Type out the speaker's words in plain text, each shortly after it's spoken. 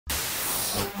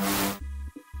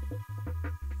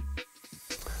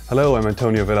Hello, I'm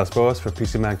Antonio Villas-Boas for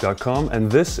PCMag.com,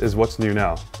 and this is what's new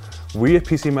now. We at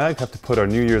PCMag have to put our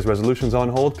New Year's resolutions on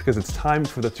hold because it's time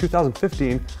for the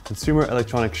 2015 Consumer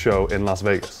Electronics Show in Las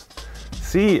Vegas.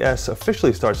 CES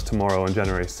officially starts tomorrow on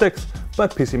January 6th,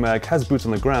 but PCMag has boots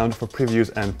on the ground for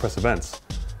previews and press events.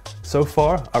 So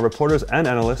far, our reporters and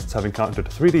analysts have encountered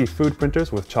 3D food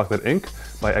printers with chocolate ink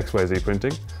by XYZ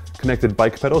Printing, connected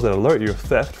bike pedals that alert you of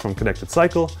theft from Connected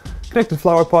Cycle, connected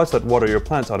flower pots that water your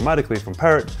plants automatically from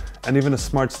Parrot, and even a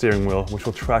smart steering wheel which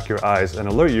will track your eyes and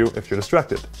alert you if you're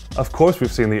distracted. Of course,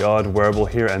 we've seen the odd wearable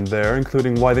here and there,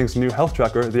 including Withing's new health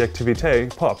tracker, the Activité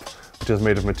Pop, which is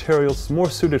made of materials more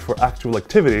suited for actual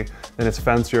activity than its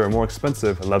fancier and more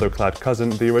expensive leather-clad cousin,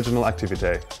 the original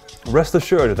Activité. Rest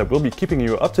assured that we'll be keeping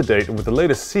you up to date with the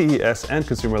latest CES and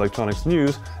consumer electronics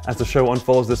news as the show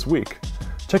unfolds this week.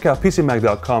 Check out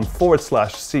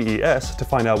PCMag.com/CES to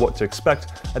find out what to expect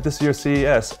at this year's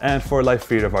CES and for a live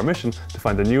feed of our mission to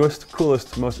find the newest,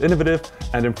 coolest, most innovative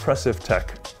and impressive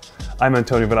tech. I'm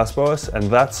Antonio Villas-Boas, and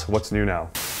that's what's new now.